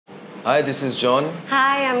Hi, this is John.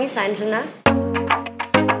 Hi, I'm Sanjana.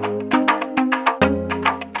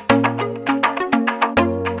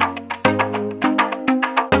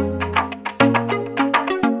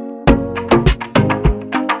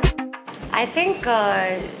 I think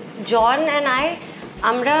John and I,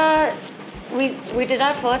 we did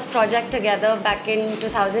our first project together back in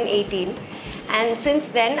 2018, and since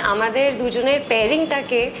then, আমাদের দুজনের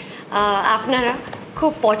pairingটাকে আপনারা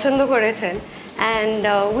খুব পছন্দ করেছেন, and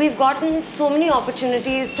we've gotten so many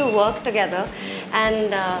opportunities to work together, and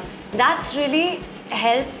that's really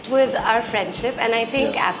helped with our friendship. And I think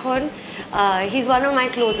এখন he's one of my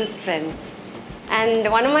closest friends, and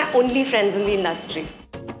one of my only friends in the industry.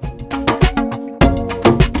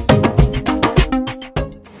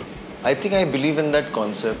 I think I believe in that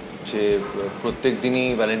concept যে প্রত্যেক দিনই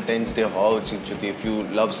Valentine's day হওয়া উচিত যদি if you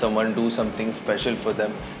love someone, do something special for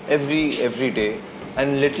them every day, and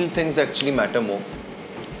little things actually matter more.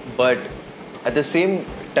 But at the same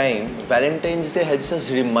time, Valentine's Day helps us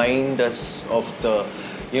remind us of the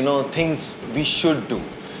things we should do.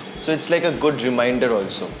 So it's like a good reminder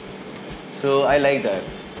also. So I like that.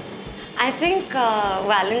 I think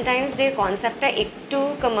Valentine's Day concept একটু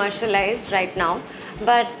commercialized right now.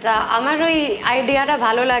 But আমার ওই আইডিয়াটা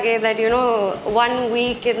ভালো লাগে that 1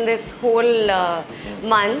 week in this whole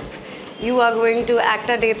month you are going to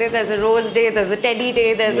একটা ডেতে there's a rose day, there's a teddy day,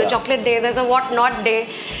 there's a chocolate day, there's a what not day.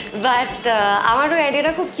 But আমার ওই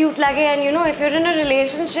আইডিয়াটা খুব কিউট লাগে, and if you're in a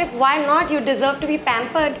relationship, why not? You deserve to be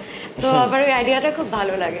pampered. So আমার ওই আইডিয়াটা খুব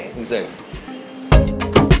ভালো লাগে. Exactly.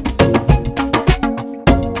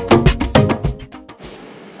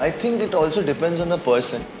 I think it also depends on the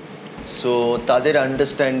person. So তাদের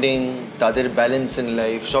আন্ডারস্ট্যান্ডিং, তাদের ব্যালেন্স ইন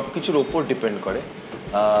লাইফ সব কিছুর ওপর ডিপেন্ড করে,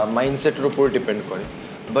 মাইন্ডসেটের ওপর ডিপেন্ড করে।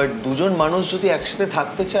 বাট দুজন মানুষ যদি একসাথে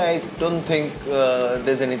থাকতে চায়, I don't think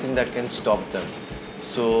there is anything that can stop them.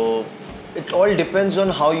 So it all depends on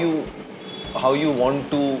how you want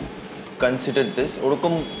to consider this.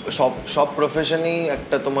 ওরকম সব প্রফেশনেই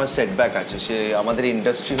একটা তোমার সেটব্যাক আছে, সে আমাদের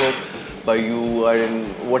ইন্ডাস্ট্রি হোক বা you R in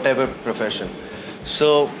what ever profession. So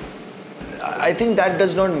I think that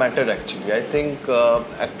does not matter actually. I think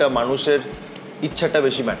একটা মানুষের ইচ্ছাটা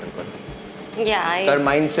বেশি ম্যাটার করে, তার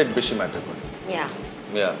মাইন্ডসেট বেশি ম্যাটার করে।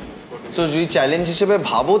 সো যদি চ্যালেঞ্জ হিসেবে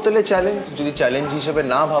ভাবো তাহলে চ্যালেঞ্জ, যদি চ্যালেঞ্জ হিসেবে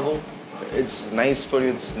না ভাবো it's nice for you,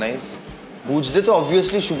 it's nice. বুঝতে তো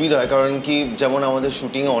অবভিয়াসলি সুবিধা হয়, কারণ কি যেমন আমাদের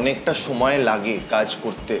শুটিংয়ে অনেকটা সময় লাগে কাজ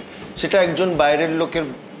করতে, সেটা একজন বাইরের লোকের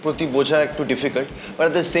প্রতি বোঝা একটু difficult. But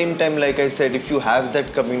at the same time, like I said, if you have that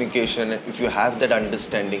communication, if you have that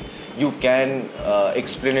understanding, you can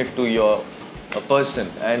explain it to your person,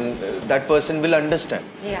 and that person will understand.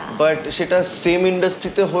 But সেটা same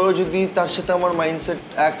ইন্ডাস্ট্রিতে হয়েও যদি তার সাথে আমার mindset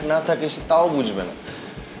এক না থাকে, সে তাও বুঝবে না।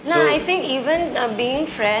 No, I think even being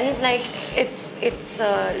friends, like it's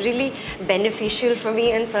really beneficial for me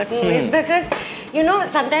in certain ways, because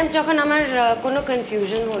sometimes যখন আমার কোনো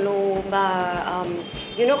confusion হলো বা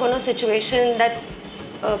কোনো situation that's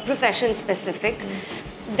profession specific,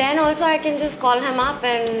 then also I can just call him up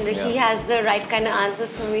and he has the right kind of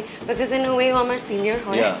answers for me, because in a way আমার senior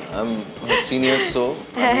হয়। Yeah, I'm a senior, so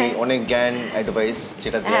আমি অনেক জ্ঞান advice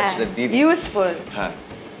যেটা দেওয়ার সেটা দিয়ে দিই। Useful. হ্যাঁ,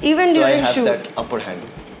 even during shoot. So I have that upper hand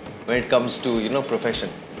when it comes to profession.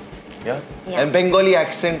 And Bengali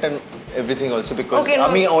accent and everything also, because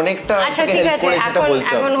আমি অনেকটা হেল্প করে সেটা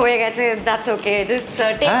বলতে হবে। এখন হয়ে গেছে, that's okay, just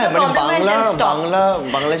take the compliment and stop.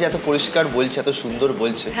 Bangla যে এত পরিষ্কার বলছে, এত সুন্দর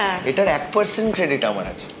বলছে, এটার 1% ক্রেডিট আমার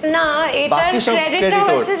আছে না। এটার ক্রেডিটটা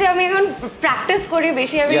হচ্ছে যে আমি এখন প্র্যাকটিস করি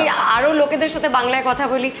বেশি, আমি আরো লোকেদের সাথে বাংলায় কথা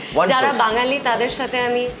বলি, যারা বাঙালি তাদের সাথে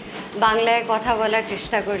আমি বাংলায় কথা বলার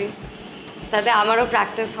চেষ্টা করি, তাতে আমারও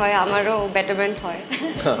প্র্যাকটিস হয়, আমারও বেটারমেন্ট হয়।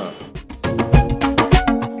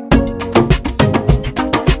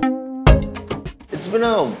 It's been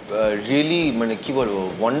a really কি বলবো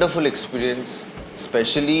ওয়ান্ডারফুল এক্সপিরিয়েন্স।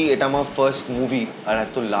 স্পেশালি এটা আমার ফার্স্ট মুভি, আর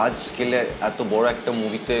এত লার্জ স্কেলে এত বড় একটা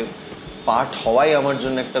মুভিতে পার্ট হওয়াই আমার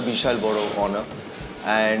জন্য একটা বিশাল বড় honour.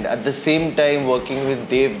 And at the same time working with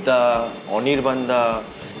দেবদা, অনির্বাণদা,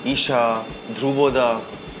 ঈশা, ধ্রুবদা,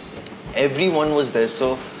 এভরিওয়ান ওয়াজ দেয়ার। সো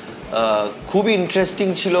খুবই ইন্টারেস্টিং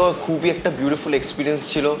ছিল, খুবই একটা বিউটিফুল এক্সপিরিয়েন্স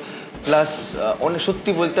ছিল। প্লাস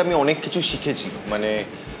সত্যি বলতে আমি অনেক কিছু শিখেছি,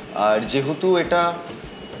 আর যেহেতু এটা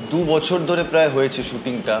 2 বছর ধরে প্রায় হয়েছে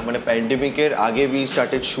শুটিংটা, প্যান্ডেমিকের আগে we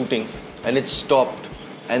started shooting and it stopped,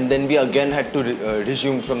 and then we again had to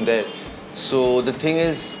resume from there. So the thing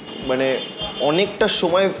is অনেকটা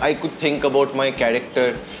সময় I could think about my character,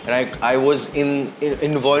 and I was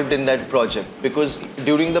involved in that project, because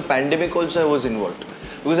during the pandemic also I was involved,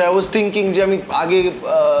 because I was thinking যে আমি আগে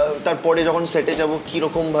তারপরে যখন সেটে যাবো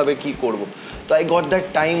কীরকমভাবে কী করবো। তো I got that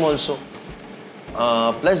time also.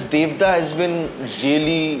 Plus, Devda has been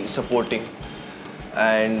really supporting,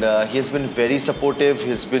 and he has been very supportive.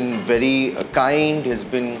 He's been very kind. He's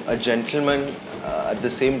been a gentleman at the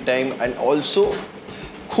same time, and also,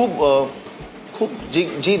 খুব খুব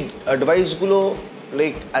যে অ্যাডভাইসগুলো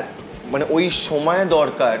like মানে ওই সময়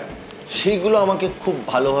দরকার সেইগুলো আমাকে খুব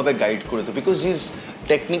ভালোভাবে গাইড করে দেয়, because he is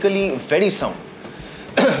technically very sound.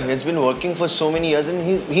 He's been working for so many years, and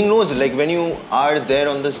he knows, like, when you are there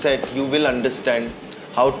on the set, you will understand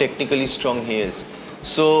how technically strong he is.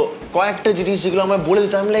 So কয়েকটা জিনিস যেগুলো আমার বলে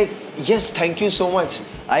দিত, I'm like, yes, thank you so much,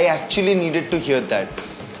 I actually needed to hear that.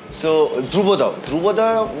 So ধ্রুবদা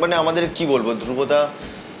মানে আমাদের কি বলবো, ধ্রুবদা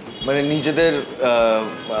মানে নিজেদের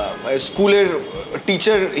স্কুলের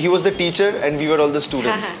teacher, he was the teacher and we were all the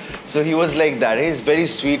students. So he was like that. He is very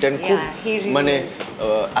sweet and খুব মানে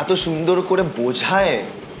এত সুন্দর করে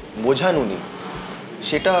বোঝান উনি,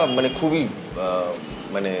 সেটা মানে খুবই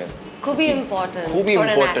মানে খুবই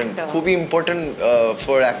ইম্পর্টেন্ট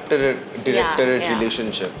ফর অ্যাক্টরের ডিরেক্টরের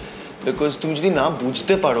রিলেশনশিপ, বিকজ তুমি যদি না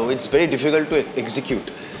বুঝতে পারো, it's very difficult to execute.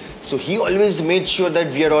 So he always made sure that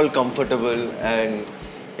we are all comfortable and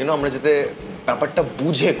আমরা যাতে ব্যাপারটা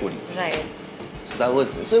বুঝে করি.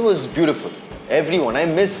 So it was beautiful. Everyone, I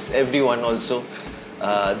miss everyone also.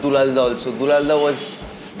 Dulalda also. Was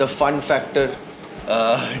the fun factor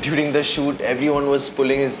during the shoot. Everyone was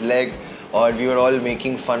pulling his leg, or we were all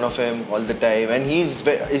making fun of him all the time. And he's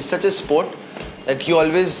such a sport that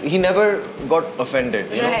he never got offended,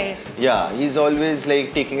 you know. Yeah, he's always like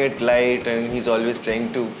taking it light, and he's always trying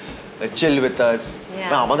to chill with us.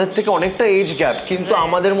 আমাদের থেকে অনেকটা age gap, কিন্তু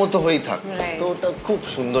আমাদের মতো হয়েই থাক. তো ওটা খুব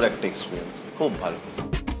সুন্দর একটা এক্সপিরিয়েন্স, খুব ভালো.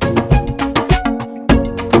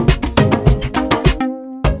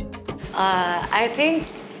 I think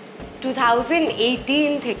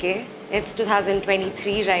 2018 থেকে, it's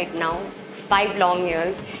 2023 right now, 5 long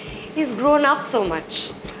years, he's grown up so much.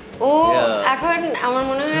 এখন আমার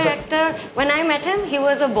মনে হয় একটা, when I met him he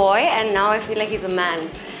was a boy, and now I feel like he's a man.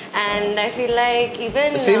 And I feel like even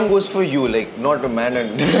the same goes for you, like not a man and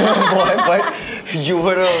boy, but you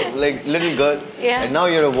were a like little girl, and now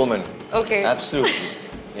you're a woman. Okay. Absolutely.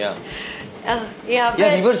 Yeah. Yeah,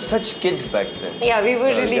 we were such kids back then. Yeah, we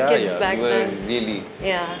were really kids back then. We were really.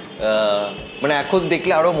 মানে এখন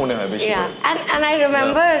দেখলে আরো মনে হয় বেশি. And I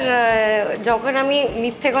remember যখন আমি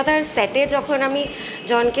মিথ্যে কথার সেটে যখন আমি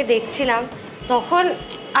জনকে দেখছিলাম, তখন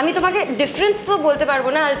আমি তোমাকে ডিফারেন্স তো বলতে পারবো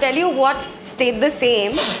না. I'll tell you what stayed the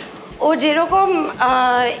same. ও যেরকম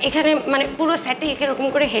এখানে মানে পুরো সেটে এরকম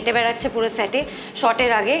করে হেঁটে বেড়াচ্ছে, পুরো সেটে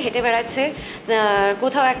শটের আগে হেঁটে বেড়াচ্ছে,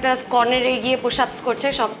 কোথাও একটা কর্নারে গিয়ে পুশ-আপস করছে,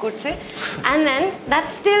 সব করছে. And then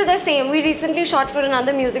that's still the same. We recently shot for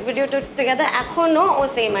another music video together. এখনও ও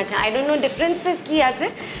সেম আছে. আই ডোন্ট নো ডিফারেন্সেস কি আছে,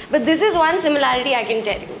 but this is one similarity I can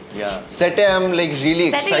tell you. সেটে I am like really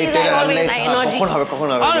excited, and I'm like কখন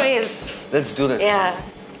হবে always let's do this.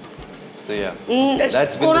 So yeah,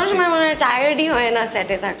 that's been কোনো সময় মনে হয় টায়ার্ডই হয় না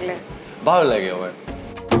সেটে থাকলে. ভালো লাগে আমার.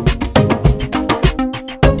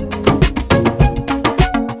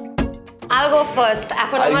 I'll go first.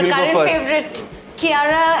 এখন আমার current favorite,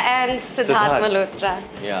 Kiara and Siddharth Malhotra.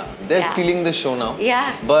 Yeah, they're stealing the show now. Yeah.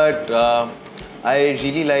 But I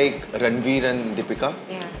really like Ranveer and Deepika.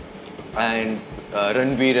 Yeah. And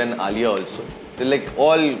Ranveer and Alia also. They're like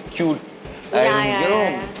all cute, and you know,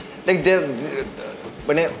 like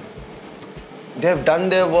they have done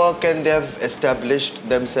their work, and they have established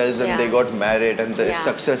themselves, and they got married, and they're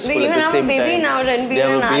successful at the same time. They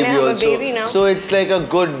have a baby also. So it's like a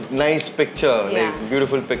good, nice picture, like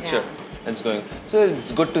beautiful picture that's going. So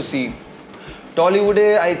it's good to see. Tollywood,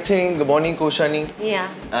 I think Bonnie Koshani,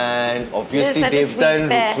 and obviously Devda and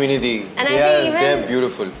Rukminidhi. They're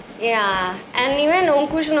beautiful. Yeah, and even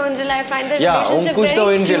Ankush and Anjala, I find the relationship Ankush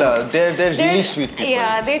very and Anjala, they're really sweet people.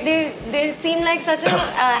 Yeah, they seem like such a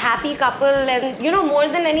happy couple, and you know, more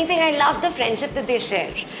than anything, I love the friendship that they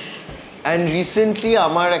share. And recently,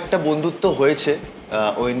 আমার একটা বন্ধুত্ব হয়েছে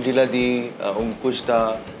ঐন্দ্রিলা দি, অঙ্কুশ দা,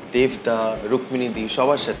 দেবদা, রুক্মিণী দি,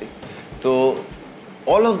 সবার সাথে. তো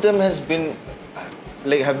all of them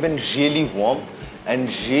have been really warm and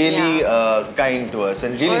really kind to us,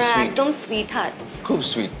 and really sweet. একদম sweethearts. খুব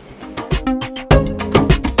sweet.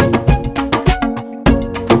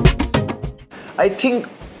 I think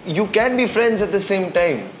you can be friends at the same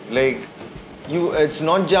time. Like it's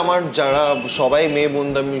not যে আমার যারা সবাই মেয়ে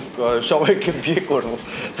বন্ধু আমি সবাইকে বিয়ে করবো.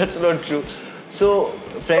 That's not true. So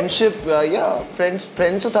friendship,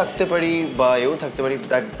 friends ও থাকতে পারি বা এও থাকতে পারি.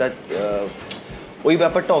 That ওই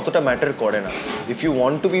ব্যাপারটা অতটা ম্যাটার করে না. If you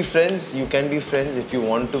want to be friends, you can be friends. If you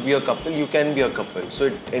want to be a couple, you can be a couple. So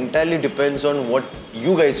it entirely depends on what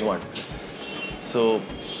you guys want. So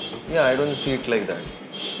yeah, I don't see it like that.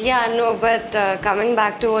 Yeah, no, but coming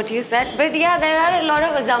back to what you said, but yeah, there are a lot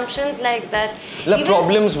of assumptions like that.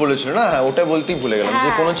 Problems বলেছিল না, হ্যাঁ ওটা বলতেই ভুলে গেলাম যে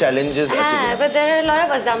কোনো challenges আছে কিনা, but there are a lot of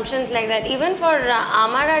assumptions like that. Even for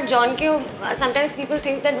Amar or John কেও sometimes people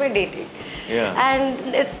think that we're dating. Yeah. And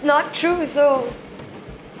it's not true, so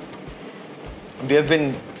we have been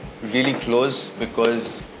really close because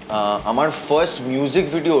আমার first music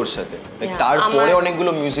video ওর সাথে, তারপরে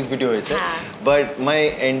অনেকগুলো music video হয়েছে, but my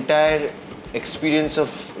entire experience of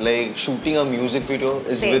like shooting a music video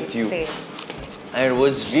is with you, and it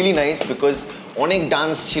was really nice because অনেক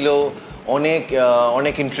dance ছিল,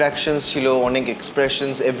 অনেক interactions ছিল, অনেক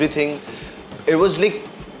expressions, everything. It was like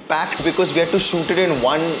packed because we had to shoot it in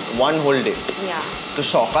one whole day. তো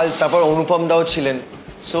সকাল তারপর অনুপম দাও ছিলেন,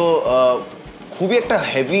 সো খুবই একটা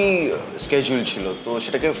হেভি স্কেডিউল ছিল, তো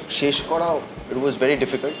সেটাকে শেষ করা ইট was very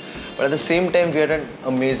difficult, but at the same time we had an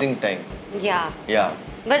amazing time. Yeah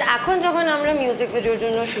but এখন যখন আমরা মিউজিক ভিডিওর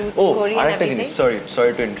জন্য শুট করি, আরেকটা জিনিস,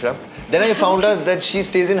 sorry to interrupt, then I found out that she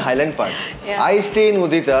stays in Highland Park. I stay in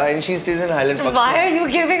Udita and she stays in Highland Park. Why are you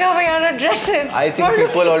giving away our addresses? I think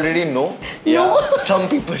people already know. Yeah, some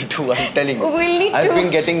people do, I'm telling you. I've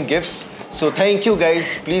been getting gifts, so thank you guys,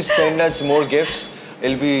 please send us more gifts,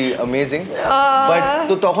 it'll be amazing. But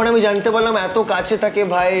তো তখন আমি জানতে পারলাম এত কাছে থাকে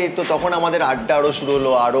ভাই, তো তখন আমাদের আড্ডা আরো শুরু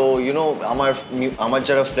হলো, আরো ইউনো আমার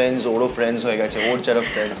যারা ফ্রেন্ডস ওরও ফ্রেন্ডস হয়ে গেছে, ওর যারা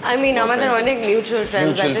ফ্রেন্ডস, I mean আমাদের অনেক মিউচুয়াল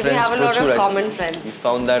ফ্রেন্ডস আছে, we have a lot of common friends. We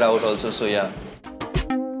found that out also, so yeah.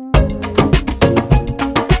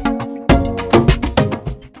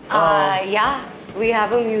 Yeah, we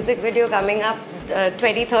have a music video coming up,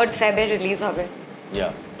 23rd February release হবে.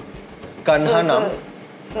 Yeah, Kanha naam.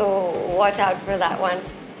 So watch out for that one.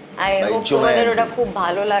 I hope তোমাদের ওটা খুব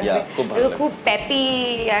ভালো লাগবে, খুব peppy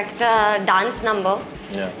একটা dance number.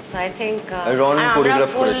 So I think আমরা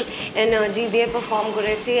ফুল energy দিয়ে পারফর্ম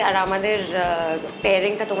করেছি, আর আমাদের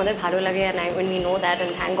পেয়ারিংটা তোমাদের ভালো লাগে, and we know that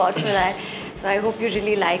and thank God for that. So I hope you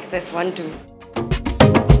really like this one too.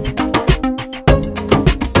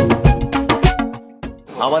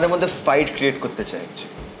 আমাদের মধ্যে ফাইট ক্রিয়েট করতে চাই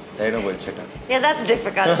তাই না বলছে এটা? Yeah, that's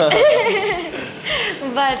difficult.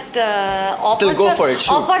 But still go for it,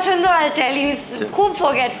 shoot. অপছন্দ I'll tell you is খুব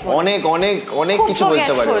forgetful. অনেক কিছু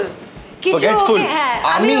বলতে পারে। Forgetful.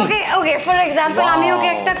 আমি okay for example আমি ওকে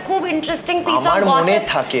একটা খুব ইন্টারেস্টিং পিস অফ আমার মনে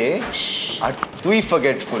থাকে আর তুই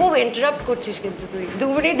forgetful। খুব ইন্টারাপ্ট করছিস কিন্তু তুই 2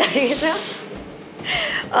 মিনিট দাঁড়িয়ে যা।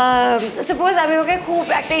 সাপোজ আমি ওকে খুব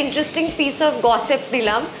একটা ইন্টারেস্টিং পিস অফ গসিপ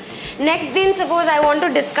দিলাম, নেক্সট দিন suppose I want to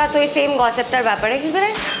discuss ওই সেম গসিপটার ব্যাপারে, কি বলে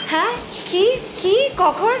হ্যাঁ কি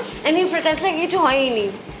কখন, and he pretends like কিছু হয়নি,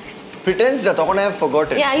 pretends that তখন I have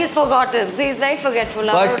forgotten. Yeah, he's forgotten, so he's very forgetful.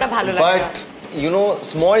 আমার ওটা ভালো লাগে। But you know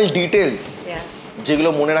small details যেগুলো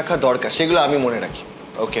মনে রাখা দরকার সেগুলো আমি মনে রাখি।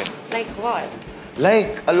 Okay, like what?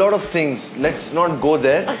 Like a lot of things, let's not go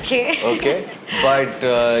there. Okay but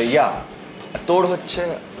yeah, তোর হচ্ছে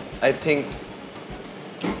I think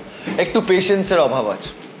একটু পেশেন্সের অভাব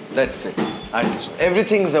আছে, that's it, and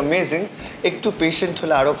everything is amazing, একটু পেশেন্ট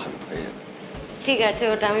হলে আরো ভালো হয়ে যাবে। ঠিক আছে,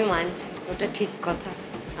 ওটা আমি মানছি, ওটা ঠিক কথা,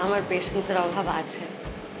 আমার পেশেন্সের অভাব আছে।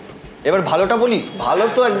 এবার ভালোটা বলি, ভালো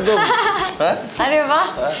তো একদম আরে বাহ,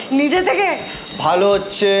 নিজে থেকে ভালো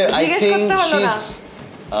হচ্ছে I think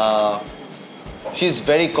she's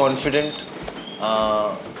very confident,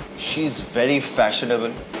 she's very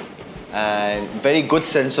fashionable and very good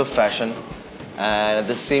sense of fashion, and at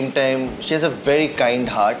the same time she has a very kind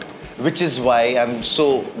heart, which is why I'm so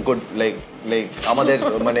good, like আমাদের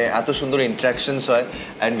মানে এত সুন্দর interactions হয়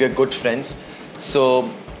and we are good friends. So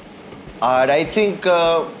I think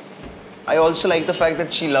I also like the fact that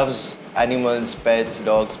she loves animals, pets,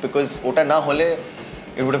 dogs, because ota na hole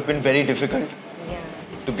it would have been very difficult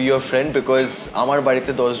to be your friend, because আমার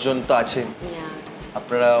বাড়িতে 10 জন তো আছে,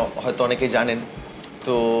 আপনারা হয়তো অনেকে জানেন,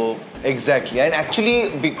 তো exactly, and actually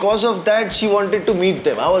because of that she wanted to meet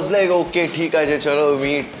them. I was like okay ঠিক আছে চলো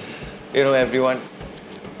meet everyone.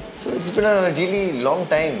 So it's been a really long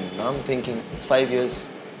time. Now I'm thinking it's 5 years.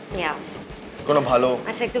 কোনো ভালো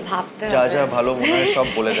আচ্ছা একটু ভাবতে হবে, যা ভালো মনে হয় সব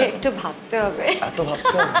বলে দেন, একটু ভাবতে হবে, এত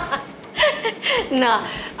ভাবতে হবে না।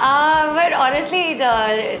 বাট অনেস্টলি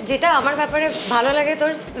যেটা আমার ব্যাপারে ভালো লাগে,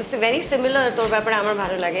 তোর ভেরি সিমিলার, তোর ব্যাপারে আমার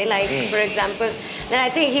ভালো লাগে, like for example I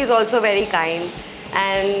think he is also very kind,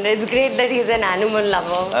 and it's great that he's an animal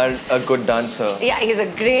lover and a good dancer. Yeah, he's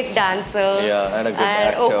a great dancer. Yeah, and a good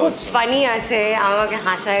actor. ও খুব funny আছে, আমাকে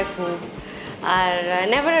হাসায় খুব, আর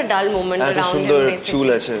never a dull moment around him. সুন্দর চুল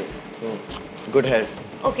আছে, good hair.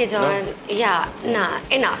 Okay John, yeah, nah,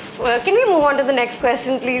 enough. Can we move on to the next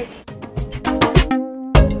question please?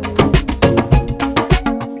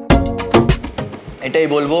 এটাই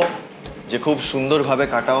বলবো যে খুব সুন্দরভাবে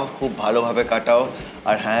কাটাও, খুব ভালোভাবে কাটাও,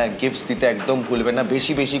 আর হ্যাঁ গিফটস দিতে একদম ভুলবেন না,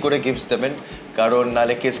 বেশি বেশি করে গিফটস দেবেন কারণ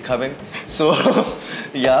নালে কেস খাবেন। So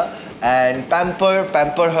yeah and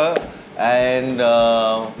pamper her and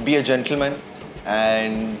be a gentleman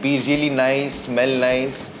and be really nice, smell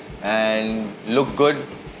nice and look good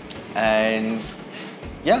and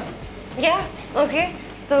okay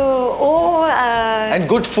তো ও and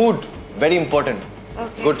good food, very important.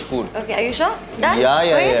 Okay. Good food. Okay, are you sure? Done?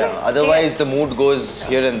 Yeah. Otherwise the mood goes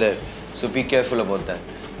here and there, so be careful about that.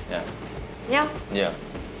 Yeah.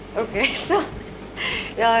 Okay. So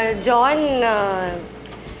John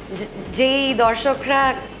যেই দর্শকরা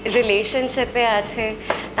রিলেশনশিপে আছে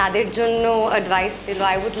তাদের জন্য advice দিল,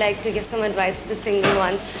 I would like to give some advice to the single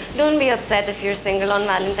ones. Don't be upset if you're single on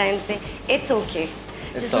Valentine's Day. It's okay.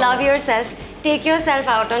 Just love yourself. Take yourself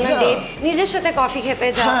out on a date. নিজের সাথে coffee খেতে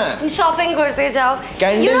যাও, shopping করতে যাও,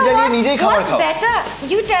 candle জ্বালিয়ে নিজেই খাবার খাও। What's better?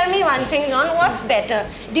 You tell me one thing, John. What's better?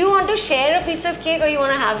 Do you want to share a piece of cake or you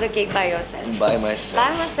want to have the cake by yourself? By myself.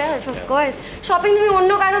 By myself, of course. Shopping তুমি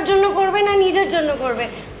অন্য কারোর জন্য করবে না নিজের জন্য করবে,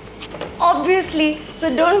 obviously. So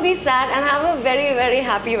don't be sad and have a very, very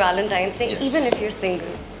happy Valentine's Day, even if you're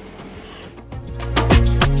single.